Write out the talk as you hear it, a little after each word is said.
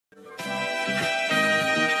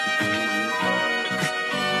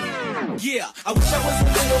Yeah, I wish I was a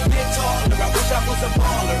little bit taller. I wish I was a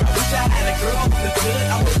baller. I wish I had a girl who looked good.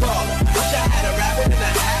 I would baller. I wish I had a rabbit in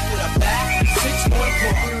a hat with a back 6 foot.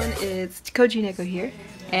 Hey everyone, it's Koji Neko here,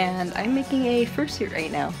 and I'm making a fursuit right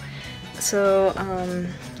now. So,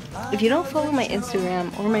 if you don't follow my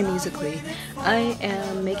Instagram or my Musical.ly, I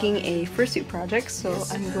am making a fursuit project, so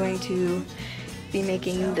I'm going to be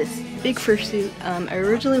making this big fursuit. I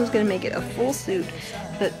originally was going to make it a full suit,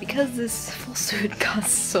 but because this full suit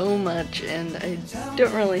costs so much and I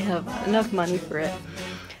don't really have enough money for it,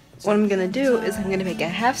 what I'm going to do is I'm going to make a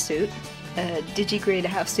half suit, a digigrade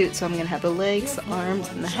half suit, so I'm going to have the legs, the arms,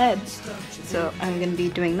 and the head. So I'm going to be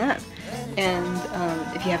doing that. And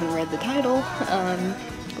if you haven't read the title,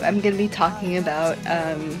 I'm going to be talking about,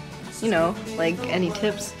 you know, like any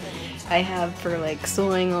tips I have for like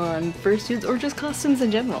sewing on fursuits or just costumes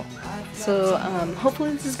in general. So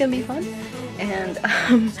hopefully this is gonna be fun. And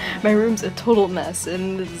my room's a total mess,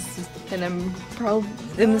 and this is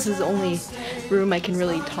the only room I can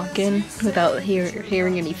really talk in without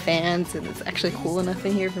hearing any fans, and it's actually cool enough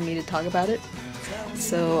in here for me to talk about it.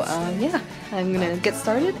 So yeah, I'm gonna get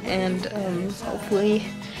started, and hopefully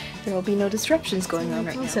there will be no disruptions going on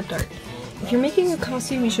right now. Concept art. If you're making a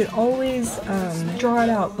costume, you should always draw it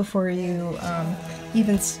out before you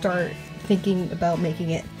even start thinking about making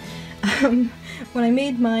it. When I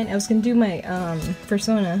made mine, I was going to do my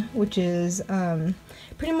persona, which is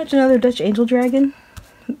pretty much another Dutch angel dragon,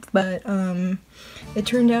 but it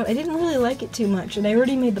turned out I didn't really like it too much, and I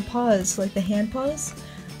already made the paws, like the hand paws,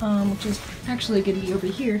 which is actually going to be over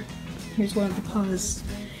here. Here's one of the paws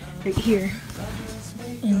right here.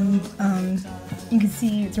 And you can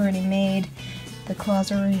see it's already made, the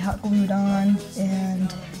claws are already hot glued on,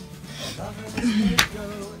 and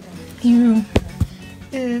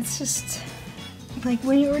it's just like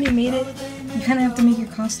when you already made it, you kind of have to make your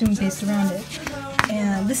costume based around it.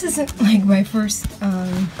 And this isn't like my first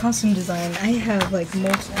costume design. I have like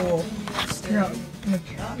multiple throughout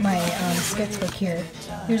my sketchbook here.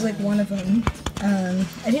 Here's like one of them.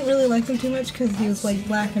 I didn't really like them too much because he was like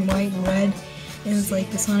black and white and red. It was like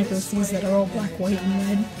the Sonic OCs that are all black, white, and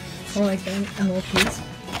red, or like the LLPs.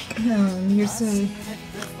 Here's some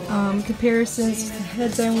comparisons to the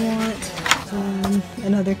heads I want,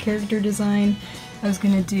 another character design. I was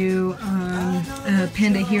gonna do a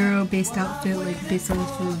Panda Hero based outfit, like based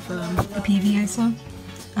off of a PV I saw.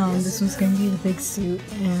 This was gonna be the big suit,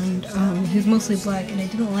 and he was mostly black, and I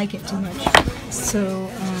didn't like it too much. So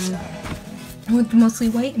I went mostly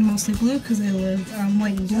white and mostly blue because I love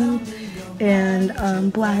white and blue.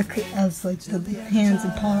 And black as like the hands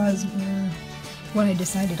and paws were what I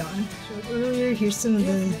decided on. So earlier, here's some of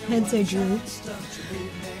the heads I drew.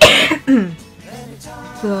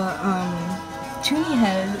 The Toonie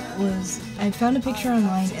head was, I found a picture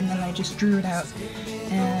online and then I just drew it out,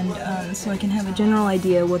 and so I can have a general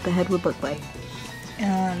idea what the head would look like.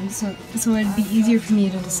 So it'd be easier for me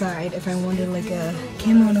to decide if I wanted like a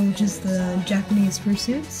kimono, which is the Japanese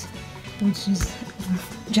fursuits, which is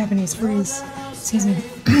Japanese furries, excuse me.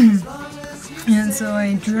 And so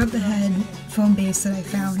I drew up the head foam base that I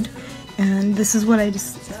found, and this is what I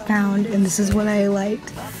just found, and this is what I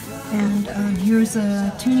liked. And here's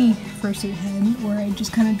a Toonie fursuit head where I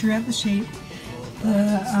just kind of drew out the shape.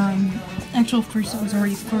 The actual fursuit was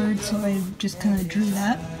already furred, so I just kind of drew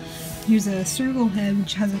that. Here's a circle head,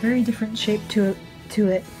 which has a very different shape to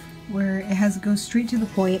it, where it goes straight to the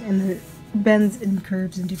point and the bends and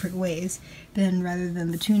curves in different ways than rather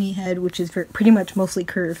than the Toonie head, which is pretty much mostly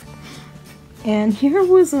curved. And here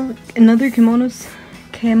was another kimono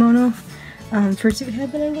fursuit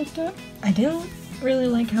head that I looked up. I didn't really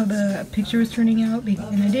like how the picture was turning out, and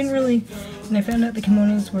I found out the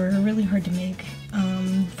kimonos were really hard to make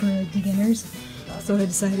for beginners. So I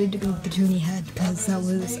decided to go with the Toonie head because that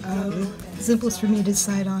was the simplest for me to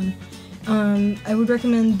decide on. I would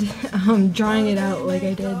recommend drawing it out like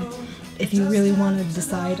I did if you really want to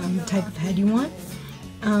decide on the type of head you want.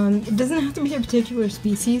 It doesn't have to be a particular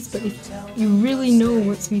species, but if you really know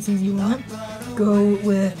what species you want, go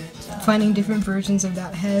with finding different versions of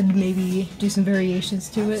that head, maybe do some variations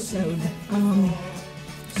to it that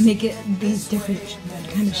would make it these different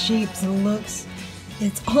kind of shapes and looks.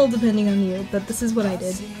 It's all depending on you, but this is what I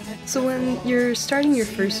did. So when you're starting your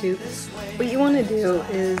fursuit, what you want to do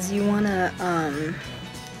is you want to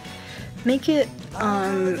make it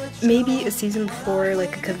maybe a season before,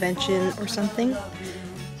 like a convention or something,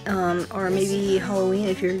 or maybe Halloween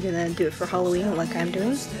if you're gonna do it for Halloween like I'm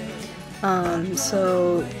doing.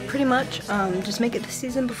 So pretty much just make it the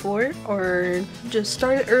season before, or just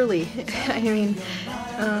start it early. I mean,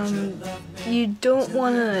 you don't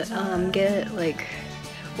want to get like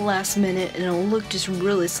last minute and it'll look just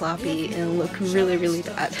really sloppy and it'll look really, really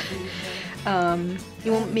bad.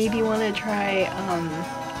 You maybe want to try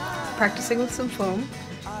practicing with some foam,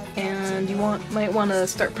 and you might want to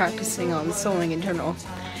start practicing on sewing in general.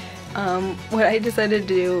 What I decided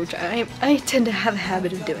to do, which I tend to have a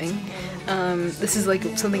habit of doing, this is like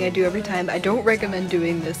something I do every time. I don't recommend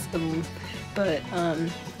doing this, but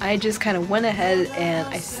I just kind of went ahead and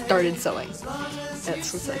I started sewing.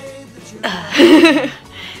 That's what's like.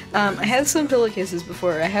 I have some pillowcases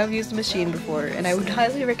before. I have used a machine before, and I would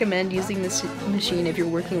highly recommend using this machine if you're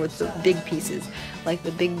working with the big pieces, like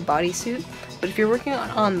the big bodysuit. But if you're working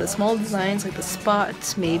on the small designs, like the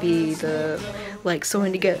spots, maybe the like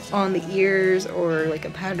sewing to get on the ears, or like a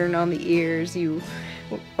pattern on the ears,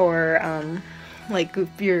 or like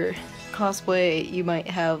if you're cosplay, you might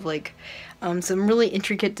have like some really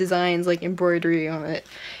intricate designs like embroidery on it.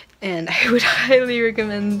 And I would highly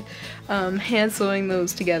recommend hand sewing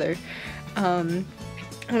those together. When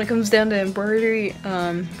it comes down to embroidery,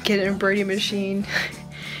 get an embroidery machine,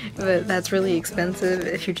 but that's really expensive.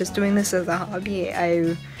 If you're just doing this as a hobby,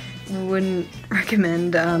 I wouldn't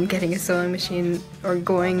recommend getting a sewing machine or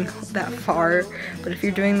going that far. But if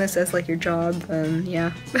you're doing this as like your job, then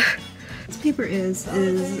yeah. This paper is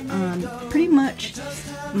pretty much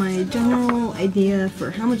my general idea for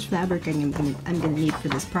how much fabric I'm gonna need for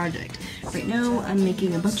this project. Right now I'm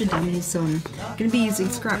making a bunch of dummies, so I'm gonna be using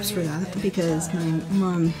scraps for that because my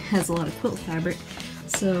mom has a lot of quilt fabric.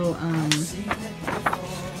 So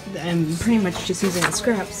I'm pretty much just using the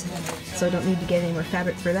scraps, so I don't need to get any more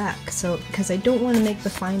fabric for that. So because I don't want to make the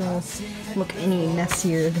final look any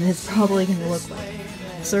messier than it's probably gonna look like.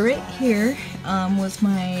 So right here was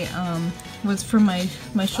from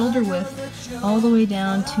my shoulder width all the way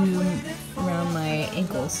down to around my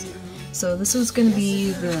ankles. So this was going to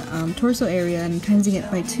be the torso area, and I'm timesing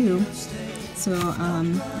it by 2. So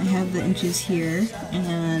I have the inches here,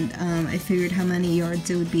 and I figured how many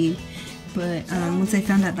yards it would be. But once I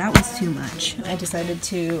found out that was too much, I decided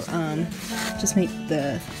to just make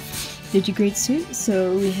the digigrade suit.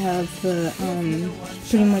 So we have the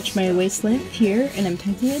pretty much my waist length here, and I'm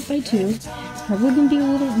timesing it by 2. It's probably gonna be a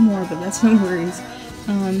little more, but that's no worries.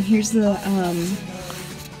 Here's the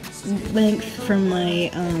length from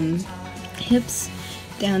my hips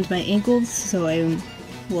down to my ankles, so I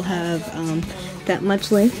will have that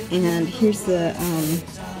much length. And here's the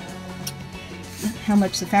how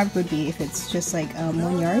much the fabric would be if it's just like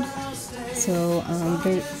 1 yard. So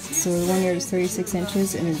 1 yard is 36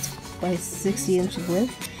 inches, and it's by 60 inches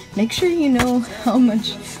width. Make sure you know how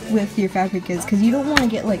much width your fabric is, because you don't want to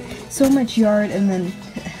get like so much yard and then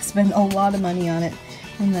spend a lot of money on it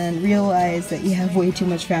and then realize that you have way too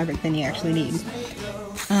much fabric than you actually need.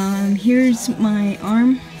 Here's my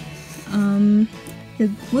arm. It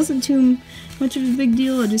wasn't too much of a big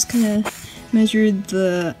deal. I just kind of measured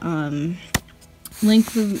the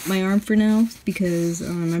length of my arm for now, because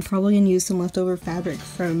I'm probably going to use some leftover fabric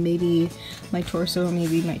from maybe my torso or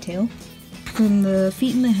maybe my tail. From the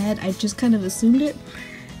feet and the head, I just kind of assumed it.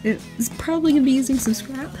 It's probably going to be using some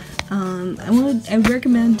scrap. I would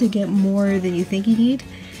recommend to get more than you think you need.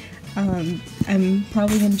 I'm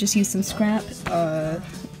probably going to just use some scrap.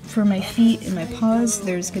 For my feet and my paws,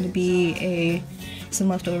 there's going to be some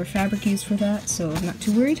leftover fabric used for that, so I'm not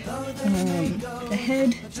too worried. The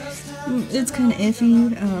head, it's kind of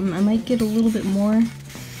iffy. I might get a little bit more.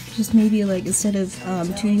 Just maybe like instead of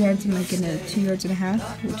 2 yards, I might get 2.5 yards,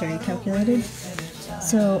 which I calculated.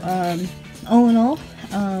 So all in all,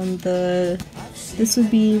 this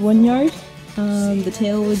would be 1 yard. The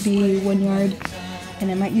tail would be 1 yard,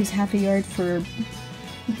 and I might use half a yard for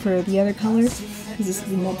the other color, because this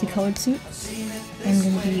is a multicolored suit. I'm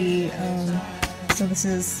gonna be so this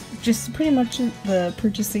is just pretty much the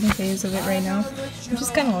purchasing phase of it right now, which is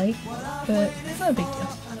kind of late, but it's not a big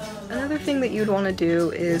deal. Another thing that you'd want to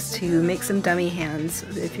do is to make some dummy hands,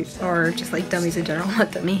 or just like dummies in general,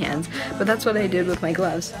 not dummy hands. But that's what I did with my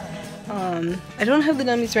gloves. I don't have the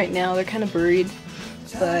dummies right now; they're kind of buried.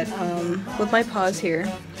 But with my paws here,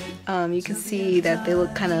 you can see that they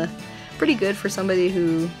look kind of pretty good for somebody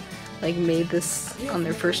who like made this on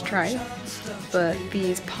their first try. But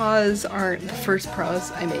these paws aren't the first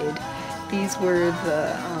paws I made. These were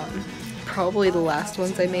the probably the last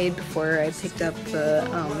ones I made before I picked up the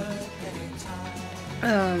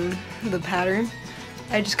pattern.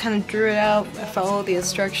 I just kind of drew it out, I followed the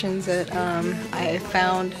instructions that I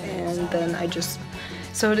found, and then I just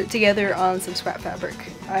sewed it together on some scrap fabric.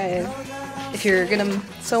 If you're gonna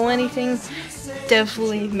sew anything,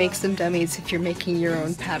 definitely make some dummies if you're making your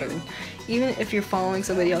own pattern. Even if you're following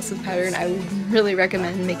somebody else's pattern, I would really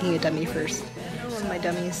recommend making a dummy first. One of my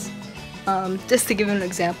dummies Just to give an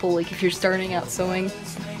example, like if you're starting out sewing,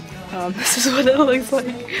 this is what it looks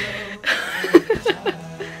like.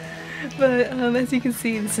 But as you can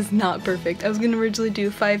see, this is not perfect. I was gonna originally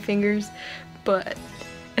do 5 fingers, but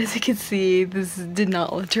as you can see, this did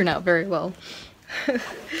not turn out very well.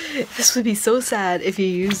 This would be so sad if you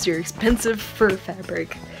used your expensive fur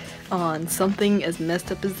fabric on something as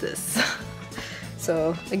messed up as this.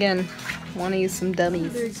 So again, want to use some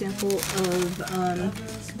dummies. Another example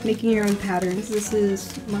of making your own patterns. This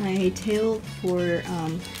is my tail for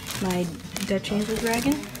my Dutch Angel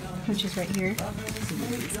Dragon, which is right here.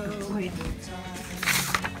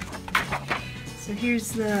 So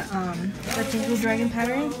here's the Dutch Angel Dragon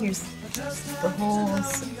pattern. Here's the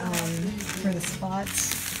holes for the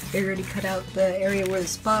spots. I already cut out the area where the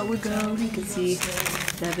spot would go. You can see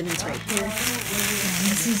the evidence right here. And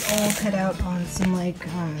this is all cut out on some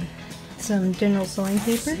some general sewing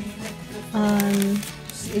paper.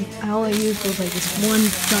 All I used was like this one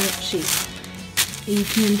giant sheet. You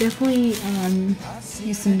can definitely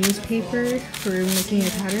use some newspaper for making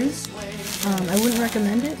your patterns. I wouldn't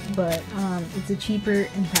recommend it, but it's a cheaper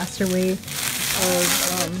and faster way of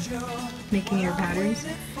making your patterns.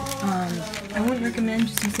 I wouldn't recommend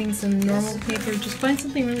just using some normal paper. Just find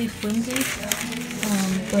something really flimsy,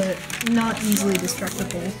 but not easily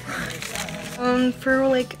destructible. For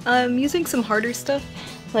like using some harder stuff,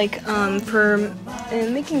 like for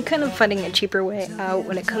finding a cheaper way out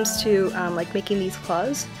when it comes to like making these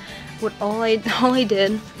claws. All I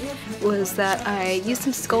did was that I used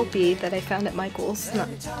some Sculpey that I found at Michael's. No,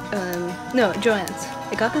 Joann's.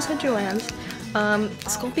 I got this at Joann's.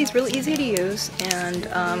 Sculpey's really easy to use, and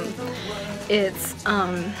it's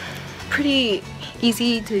pretty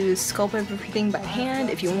easy to sculpt everything by hand.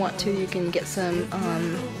 If you want to, you can get some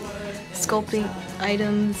sculpting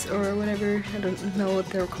items or whatever. I don't know what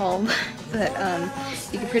they're called, but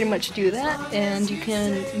you can pretty much do that, and you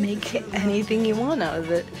can make anything you want out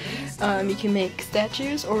of it. You can make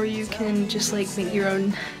statues, or you can just like make your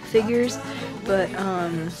own figures, but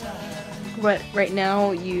right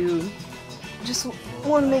now you just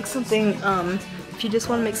want to make something, if you just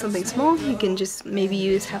want to make something small, you can just maybe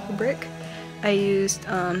use half a brick. I used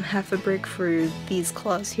half a brick for these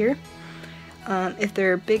claws here. If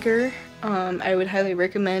they're bigger, I would highly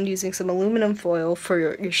recommend using some aluminum foil for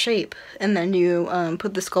your shape, and then you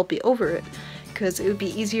put the Sculpey over it, because it would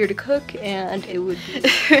be easier to cook, and it would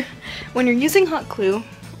when you're using hot glue,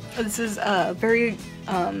 this is very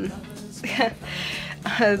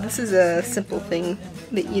this is a simple thing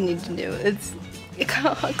that you need to do.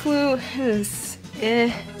 Hot glue is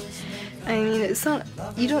I mean, it's not,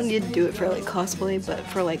 you don't need to do it for like cosplay, but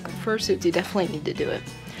for like fursuits you definitely need to do it.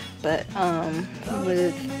 But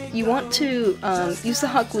you want to use the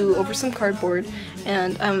hot glue over some cardboard,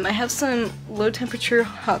 and I have some low temperature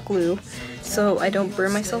hot glue so I don't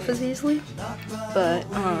burn myself as easily. But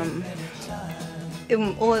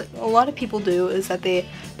what a lot of people do is that they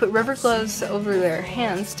put rubber gloves over their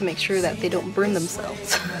hands to make sure that they don't burn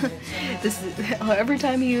themselves. Every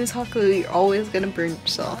time you use hot glue, you're always gonna burn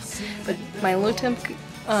yourself. But my low temp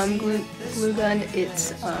glue gun,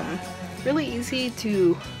 it's really easy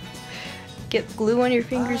to get glue on your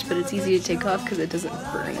fingers, but it's easy to take off because it doesn't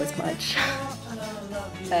burn as much.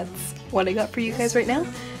 That's what I got for you guys right now.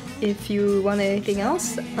 If you want anything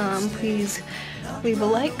else, please leave a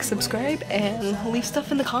like, subscribe, and leave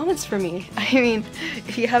stuff in the comments for me. I mean,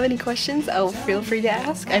 if you have any questions, feel free to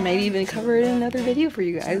ask. I might even cover it in another video for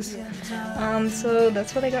you guys. So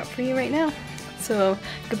that's what I got for you right now. So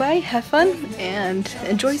goodbye, have fun, and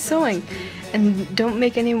enjoy sewing, and don't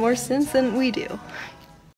make any more sense than we do.